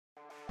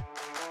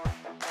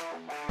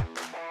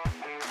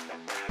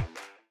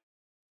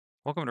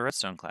Welcome to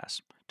Redstone class.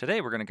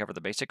 Today we're going to cover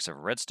the basics of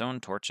redstone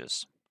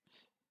torches.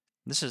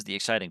 This is the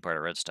exciting part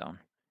of redstone,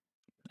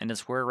 and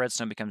it's where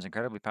redstone becomes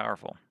incredibly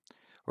powerful.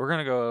 We're going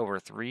to go over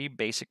three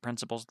basic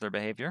principles of their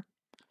behavior,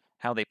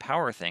 how they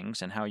power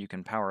things and how you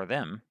can power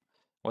them,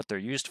 what they're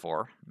used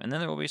for, and then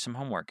there will be some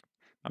homework.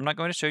 I'm not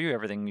going to show you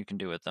everything you can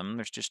do with them,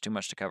 there's just too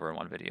much to cover in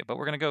one video, but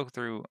we're going to go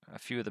through a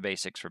few of the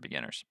basics for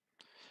beginners.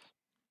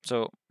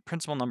 So,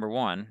 principle number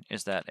one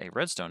is that a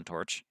redstone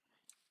torch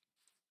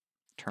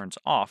turns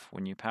off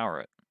when you power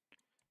it.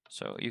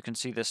 So you can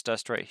see this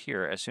dust right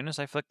here. As soon as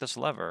I flick this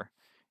lever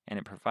and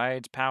it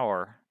provides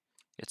power,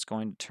 it's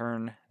going to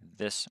turn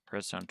this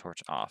redstone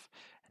torch off.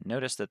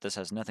 Notice that this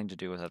has nothing to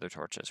do with other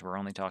torches. We're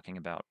only talking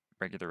about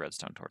regular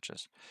redstone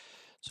torches.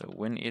 So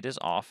when it is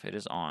off, it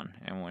is on,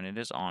 and when it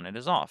is on, it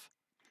is off.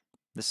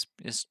 This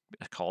is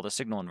called a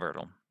signal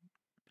inverter.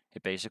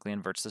 It basically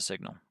inverts the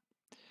signal.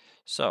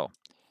 So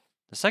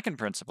the second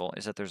principle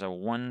is that there's a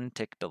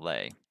 1-tick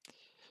delay.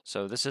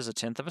 So this is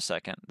 1/10 of a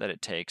second that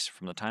it takes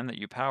from the time that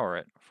you power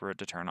it for it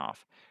to turn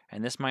off.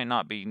 And this might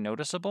not be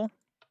noticeable,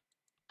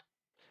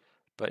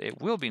 but it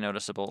will be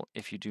noticeable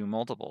if you do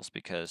multiples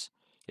because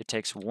it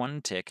takes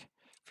 1 tick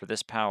for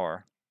this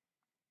power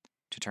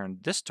to turn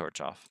this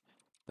torch off,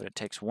 but it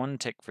takes 1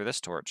 tick for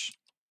this torch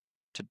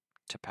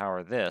to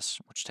power this,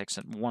 which takes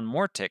 1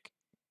 more tick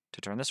to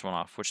turn this one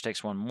off, which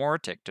takes 1 more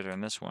tick to turn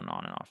this one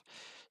on and off.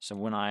 So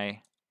when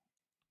I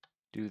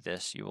do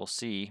this, you will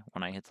see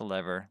when I hit the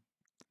lever,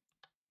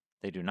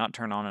 they do not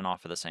turn on and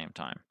off at the same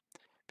time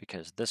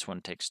because this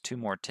one takes 2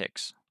 more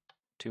ticks,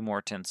 2 more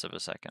tenths of a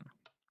second.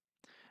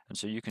 And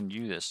so you can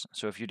do this.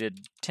 So if you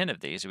did 10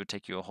 of these, it would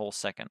take you a whole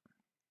second.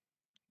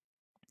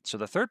 So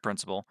the third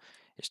principle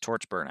is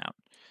torch burnout.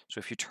 So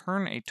if you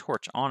turn a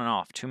torch on and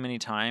off too many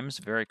times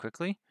very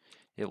quickly,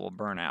 it will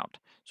burn out.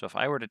 So if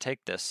I were to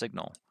take this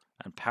signal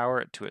and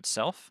power it to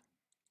itself,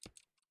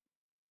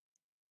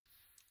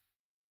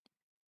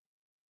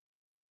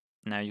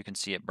 now you can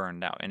see it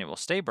burned out, and it will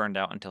stay burned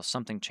out until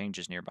something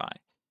changes nearby.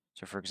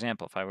 So for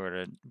example, if I were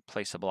to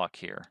place a block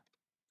here,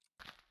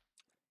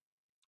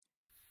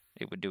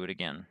 it would do it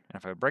again. And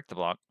if I break the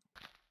block,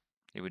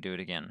 it would do it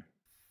again.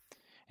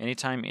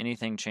 Anytime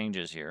anything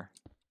changes here,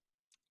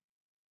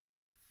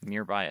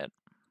 nearby it,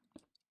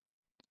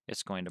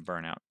 it's going to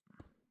burn out.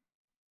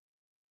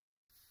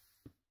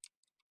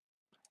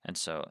 And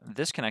so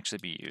this can actually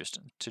be used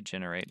to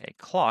generate a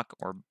clock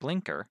or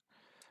blinker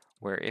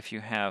where if you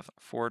have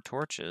 4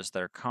 torches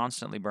that are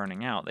constantly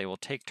burning out, they will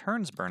take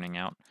turns burning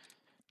out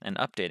and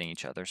updating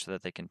each other so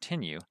that they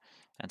continue.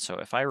 And so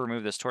if I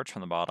remove this torch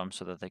from the bottom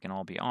so that they can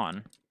all be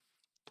on,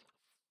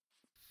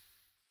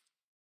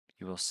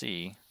 you will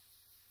see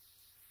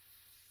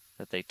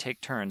that they take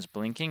turns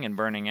blinking and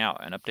burning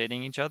out and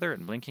updating each other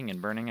and blinking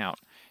and burning out.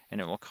 And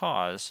it will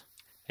cause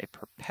a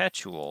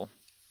perpetual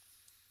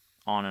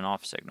on and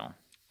off signal.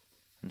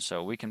 And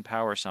so we can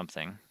power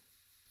something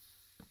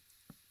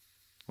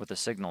with a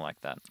signal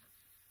like that.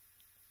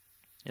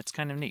 It's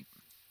kind of neat.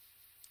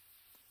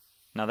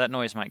 Now that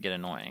noise might get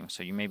annoying,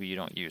 so maybe you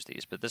don't use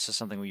these, but this is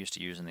something we used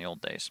to use in the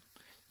old days.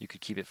 You could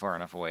keep it far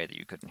enough away that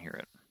you couldn't hear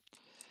it.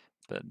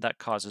 But that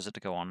causes it to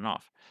go on and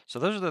off. So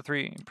those are the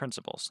 3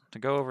 principles. To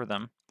go over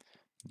them,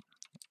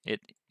 it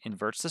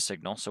inverts the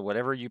signal, so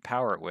whatever you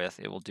power it with,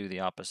 it will do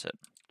the opposite.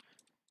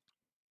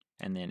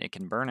 And then it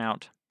can burn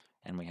out,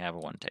 and we have a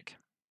 1-tick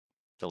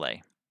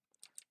delay.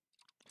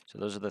 So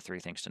those are the 3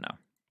 things to know.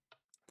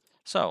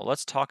 So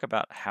let's talk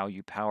about how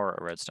you power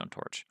a redstone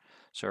torch.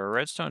 So a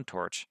redstone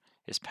torch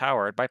is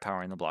powered by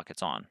powering the block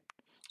it's on.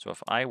 So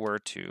if I were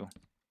to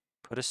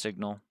put a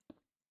signal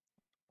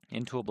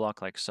into a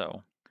block like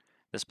so,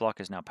 this block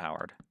is now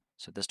powered,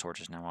 so this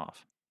torch is now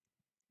off.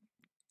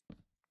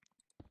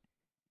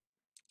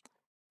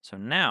 So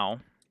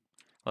now,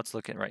 let's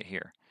look at right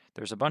here.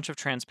 There's a bunch of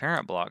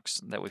transparent blocks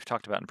that we've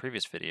talked about in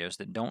previous videos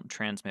that don't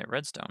transmit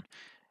redstone.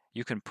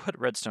 You can put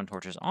redstone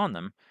torches on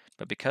them,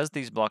 but because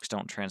these blocks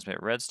don't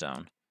transmit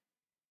redstone,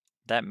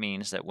 that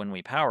means that when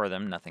we power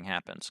them, nothing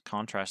happens.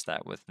 Contrast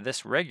that with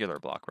this regular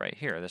block right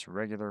here, this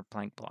regular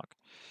plank block.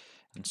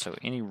 And so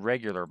any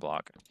regular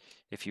block,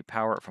 if you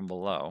power it from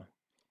below,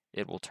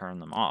 it will turn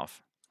them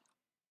off.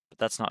 But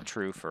that's not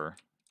true for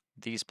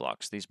these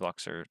blocks. These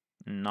blocks are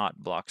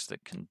not blocks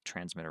that can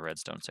transmit a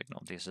redstone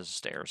signal. This is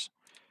stairs,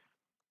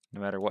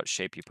 no matter what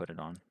shape you put it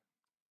on.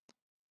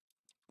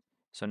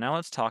 So now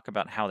let's talk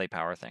about how they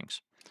power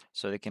things.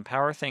 So they can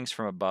power things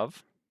from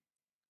above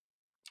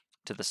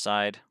to the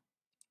side,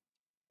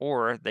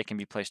 or they can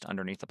be placed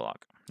underneath the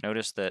block.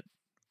 Notice that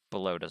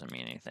below doesn't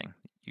mean anything.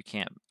 You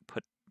can't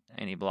put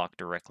any block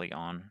directly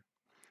on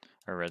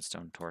a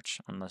redstone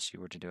torch unless you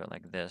were to do it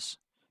like this,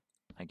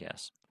 I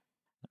guess.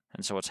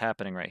 And so what's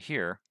happening right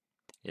here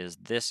is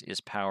this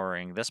is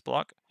powering this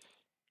block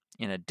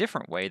in a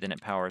different way than it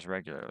powers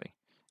regularly.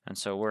 And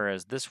so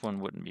whereas this one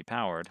wouldn't be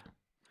powered,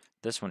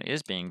 this one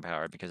is being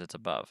powered because it's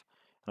above.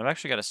 And I've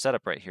actually got a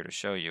setup right here to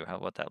show you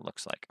what that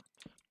looks like.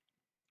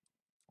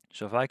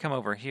 So if I come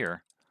over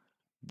here,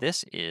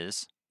 this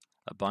is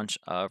a bunch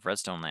of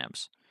redstone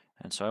lamps.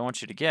 And so I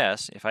want you to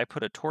guess, if I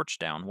put a torch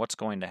down, what's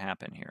going to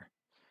happen here?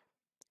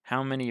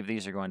 how many of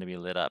these are going to be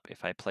lit up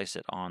if I place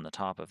it on the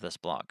top of this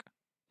block?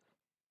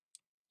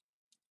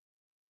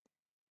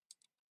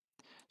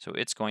 So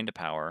it's going to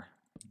power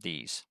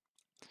these.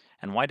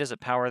 And why does it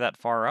power that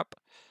far up?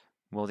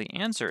 Well, the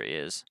answer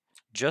is,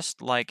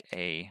 just like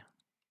a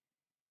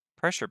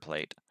pressure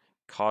plate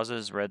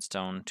causes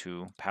redstone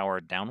to power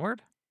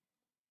downward,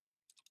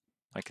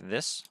 like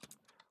this,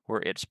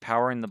 where it's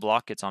powering the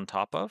block it's on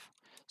top of,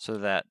 so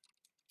that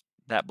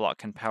that block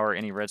can power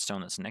any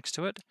redstone that's next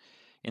to it.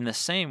 In the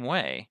same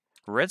way,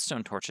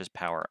 redstone torches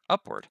power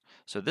upward.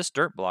 So this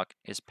dirt block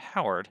is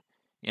powered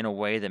in a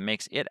way that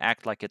makes it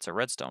act like it's a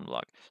redstone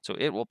block. So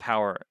it will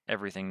power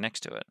everything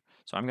next to it.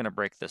 So I'm going to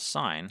break this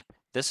sign.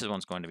 This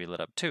one's going to be lit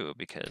up too,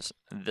 because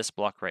this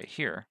block right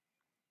here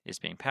is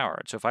being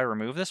powered. So if I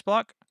remove this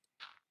block,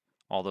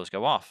 all those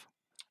go off.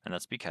 And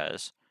that's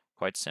because,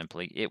 quite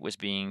simply, it was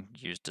being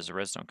used as a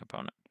redstone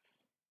component.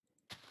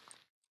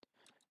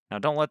 Now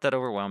don't let that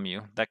overwhelm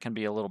you. That can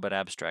be a little bit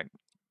abstract.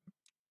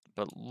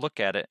 But look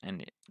at it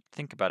and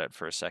think about it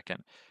for a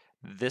second.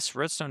 This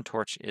redstone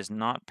torch is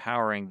not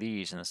powering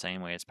these in the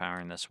same way it's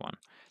powering this one.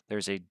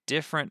 There's a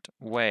different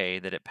way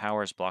that it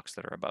powers blocks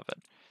that are above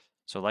it.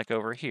 So like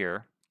over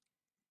here,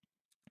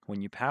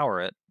 when you power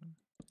it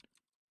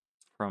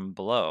from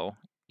below,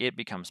 it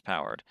becomes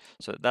powered.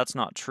 So that's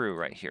not true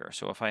right here.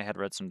 So if I had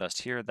redstone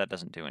dust here, that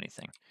doesn't do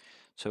anything.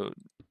 So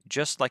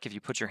just like if you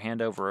put your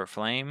hand over a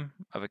flame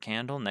of a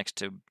candle next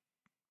to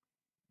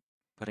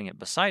putting it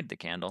beside the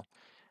candle,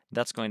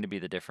 that's going to be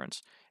the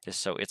difference.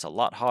 So it's a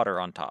lot hotter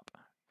on top.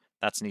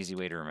 That's an easy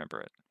way to remember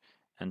it.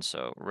 And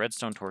so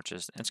redstone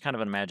torches, it's kind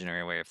of an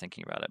imaginary way of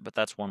thinking about it, but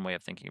that's one way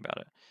of thinking about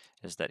it,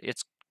 is that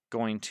it's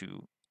going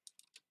to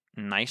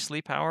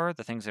nicely power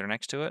the things that are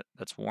next to it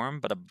that's warm,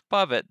 but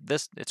above it,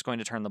 it's going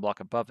to turn the block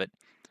above it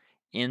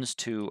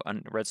into a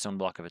redstone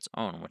block of its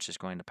own, which is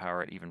going to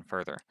power it even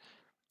further.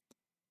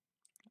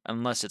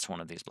 Unless it's one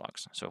of these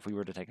blocks. So if we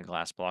were to take a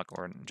glass block,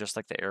 or just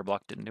like the air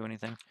block didn't do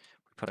anything,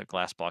 we put a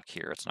glass block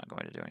here, it's not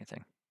going to do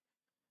anything.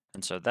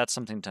 And so that's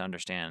something to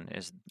understand,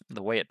 is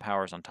the way it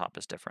powers on top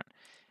is different.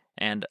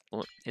 And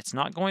it's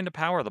not going to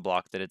power the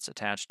block that it's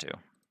attached to.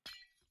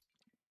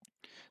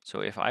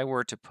 So if I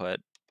were to put,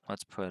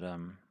 let's put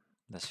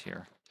this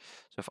here.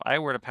 So if I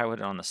were to power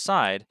it on the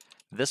side,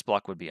 this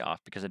block would be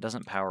off because it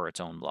doesn't power its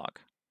own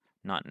block,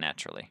 not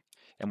naturally.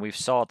 And we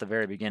saw at the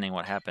very beginning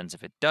what happens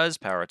if it does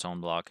power its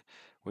own block,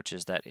 which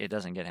is that it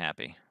doesn't get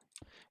happy.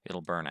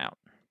 It'll burn out.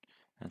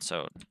 And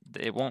so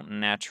it won't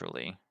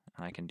naturally,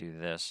 and I can do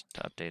this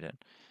to update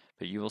it,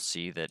 but you will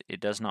see that it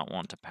does not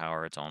want to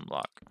power its own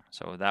block.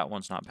 So that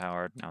one's not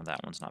powered, now that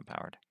one's not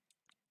powered.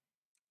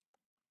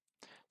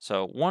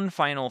 So one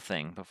final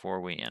thing before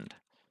we end.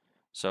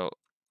 So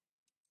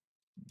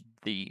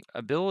the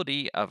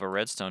ability of a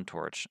redstone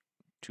torch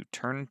to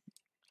turn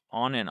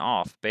on and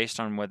off based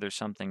on whether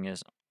something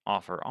is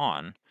off or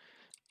on,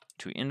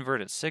 to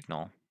invert its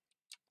signal,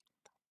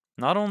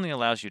 not only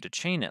allows you to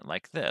chain it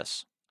like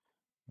this,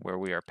 where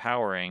we are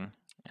powering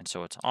and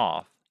so it's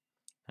off,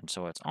 and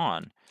so it's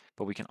on,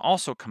 but we can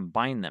also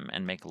combine them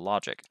and make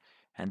logic.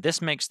 And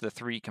this makes the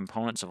three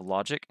components of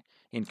logic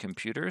in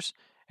computers,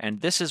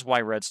 and this is why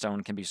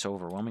redstone can be so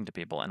overwhelming to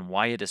people and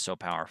why it is so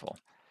powerful.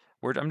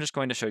 I'm just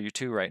going to show you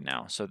two right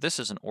now. So this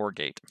is an OR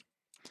gate.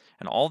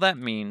 And all that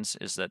means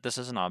is that this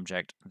is an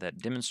object that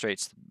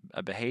demonstrates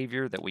a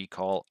behavior that we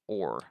call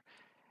OR.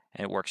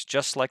 And it works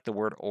just like the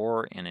word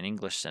OR in an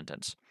English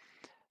sentence.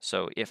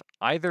 So if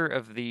either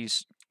of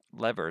these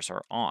levers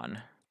are on,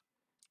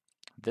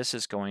 this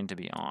is going to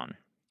be on.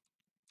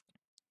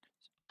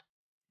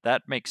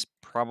 That makes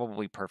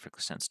probably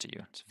perfect sense to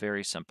you. It's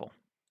very simple.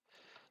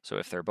 So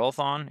if they're both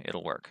on,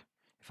 it'll work.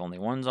 If only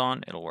one's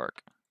on, it'll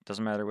work.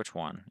 Doesn't matter which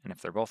one. And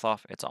if they're both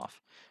off, it's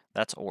off.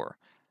 That's OR.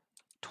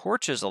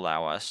 Torches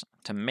allow us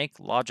to make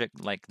logic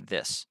like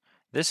this.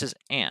 This is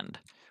AND,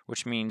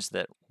 which means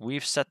that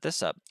we've set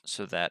this up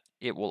so that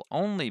it will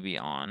only be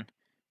on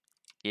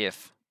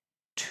if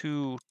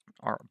two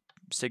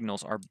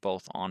signals are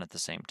both on at the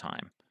same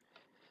time.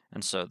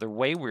 And so the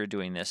way we're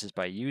doing this is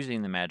by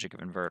using the magic of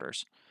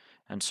inverters.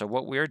 And so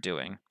what we're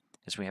doing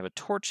is we have a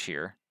torch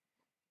here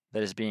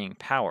that is being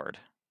powered,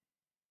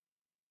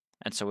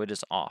 and so it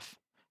is off.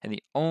 And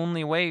the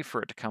only way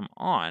for it to come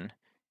on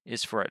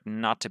is for it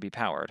not to be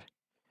powered,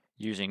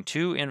 using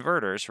two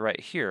inverters right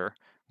here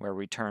where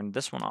we turn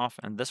this one off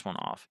and this one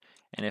off.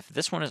 And if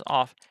this one is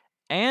off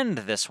and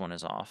this one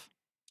is off,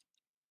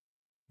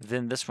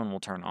 then this one will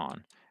turn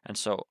on. And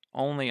so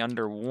only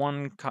under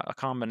one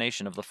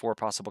combination of the four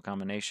possible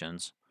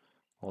combinations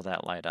will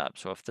that light up.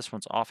 So if this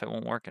one's off, it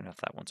won't work, and if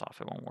that one's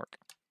off, it won't work.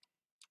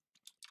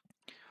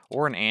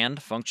 Or an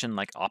AND function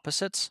like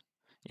opposites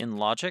in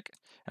logic,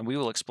 and we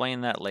will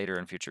explain that later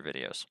in future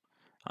videos.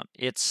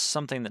 It's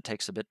something that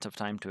takes a bit of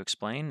time to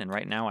explain, and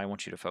right now I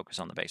want you to focus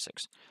on the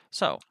basics.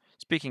 So,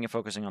 speaking of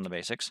focusing on the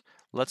basics,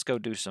 let's go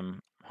do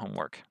some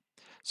homework.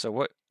 So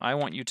what I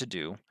want you to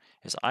do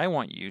is I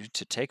want you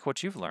to take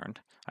what you've learned.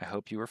 I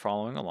hope you are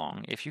following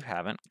along. If you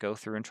haven't, go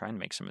through and try and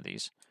make some of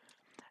these.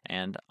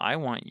 And I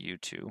want you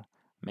to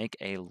make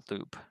a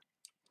loop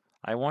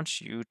I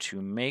want you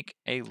to make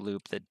a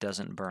loop that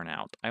doesn't burn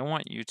out. I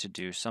want you to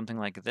do something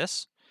like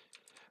this,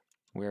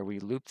 where we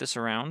loop this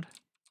around,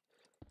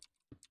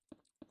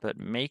 but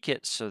make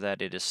it so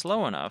that it is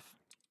slow enough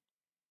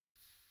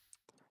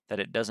that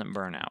it doesn't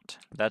burn out.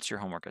 That's your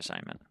homework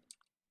assignment.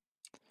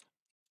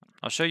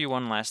 I'll show you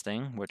one last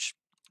thing, which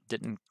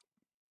didn't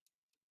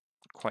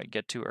quite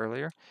get to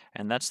earlier,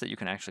 and that's that you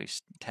can actually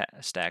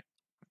stack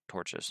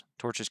torches.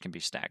 Torches can be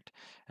stacked,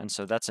 and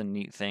so that's a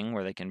neat thing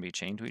where they can be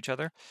chained to each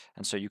other,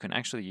 and so you can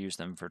actually use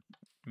them for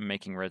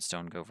making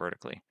redstone go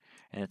vertically.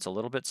 And it's a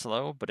little bit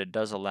slow, but it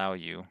does allow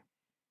you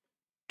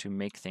to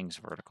make things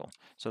vertical.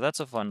 So that's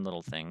a fun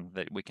little thing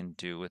that we can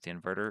do with the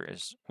inverter,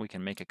 is we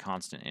can make a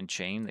constant in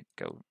chain that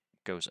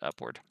goes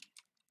upward.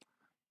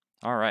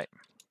 All right.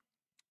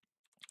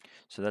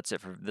 So that's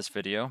it for this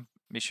video.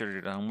 Be sure to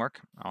do the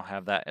homework. I'll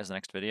have that as the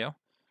next video.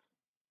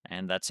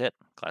 And that's it.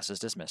 Class is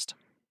dismissed.